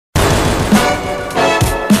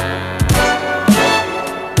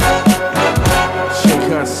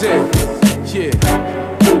Yeah,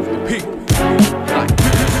 move the people like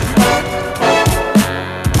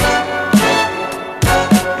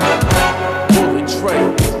bullet train.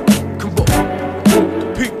 Come on, move the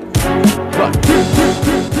people like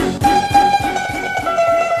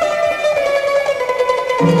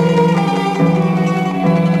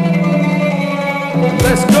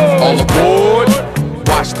let's go. All aboard.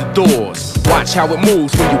 Watch the doors. Watch how it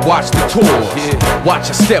moves when you watch the tours. Watch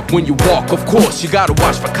your step when you walk, of course. You gotta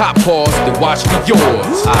watch for cop cars, then watch for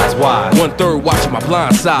yours. Eyes wide. 1/3 watching my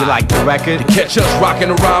blind side. You like the record? To catch us rocking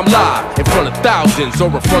a rhyme live in front of thousands or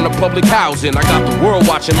in front of public housing. I got the world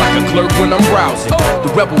watching like a clerk when I'm browsing.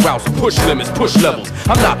 The rebel routes, push limits, push levels.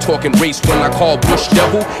 I'm not talking race when I call Bush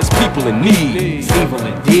devil. It's people in need. It's evil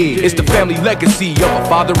indeed. It's the family legacy of a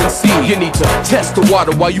father and seed. You need to test the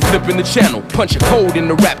water while you flipping the channel. Punch a code in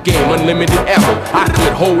the rap game, unlimited ammo. I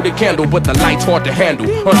could hold a candle, but the light's hard to handle.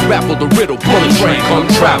 Unravel the riddle, bullet train, come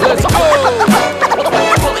travel. Let's go!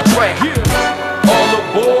 Bullet train. All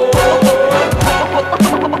aboard.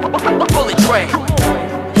 Bullet train.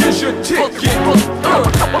 Here's your ticket.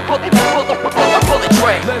 Bullet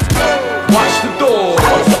train. Let's go. Watch the doors.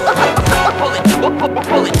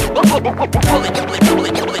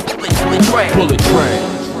 Bullet train.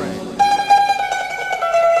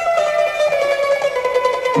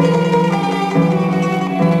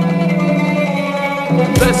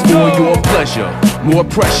 Let's go. More your pleasure, more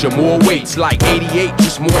pressure, more weights like 88,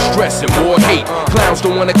 just more stress and more hate. Clowns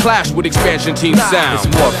don't wanna clash with expansion team sound. It's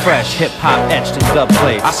more fresh, hip-hop etched in dub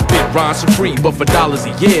plates. I spit rhymes for free, but for dollars a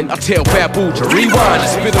yen I tell Babu to rewind and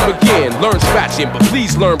spit them again. Learn scratching, but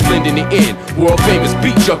please learn blending it in. World famous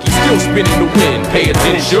beat junkie still spinning the wind. Pay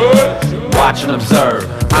attention, watch and observe.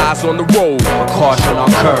 Eyes on the road, a caution on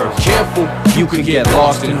curve. Careful, you can get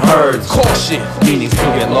lost in herds. Caution, meanings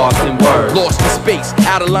can get lost in words. Lost in space,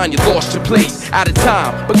 out of line, you lost your place. Out of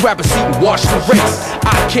time, but grab a seat and watch the race.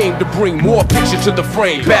 I came to bring more picture to the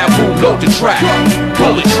frame. Babu, load the track.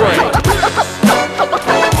 Bullet train.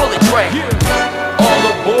 Bullet train. All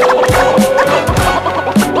aboard.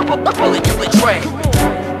 Bullet train.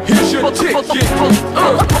 Here's your ticket.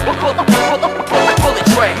 Bullet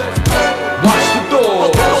train. Watch the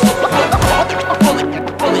doors.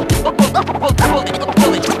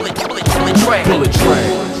 Bullet train.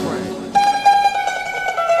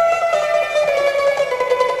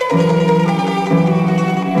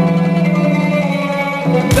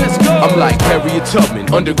 Let's go. I'm like Harriet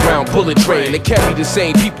Tubman, underground bullet train. They carry the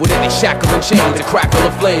same people that they shackle and chains. The crackle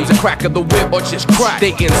of flames, the crack of the whip, or just crack.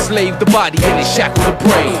 They enslave the body and they shackle the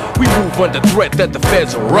brain. We move under threat that the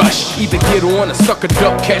feds will rush. Either get on or suck a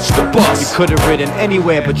duck, catch the bus. You could have ridden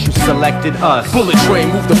anywhere, but you selected us. Bullet train,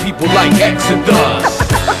 move the people like Exodus.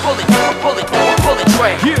 Bullet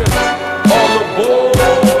train. Yeah. All aboard.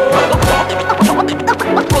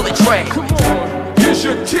 Bullet train. Come on. Here's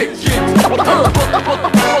your ticket. Bullet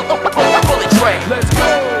train. Let's go.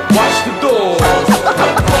 Watch the doors.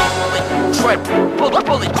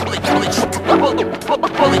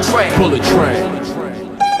 Bullet train. Bullet train.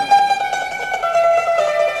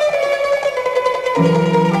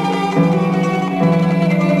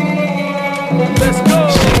 Let's go.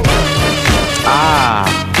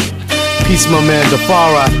 Peace, my man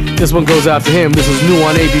Dafara. This one goes out to him. This is new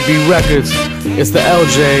on ABB Records. It's the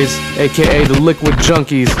LJs, aka the Liquid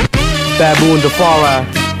Junkies. Babu and Dafara.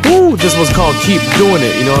 Woo! This one's called Keep Doing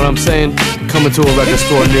It. You know what I'm saying? Coming to a record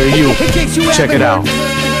store near you. Check it out.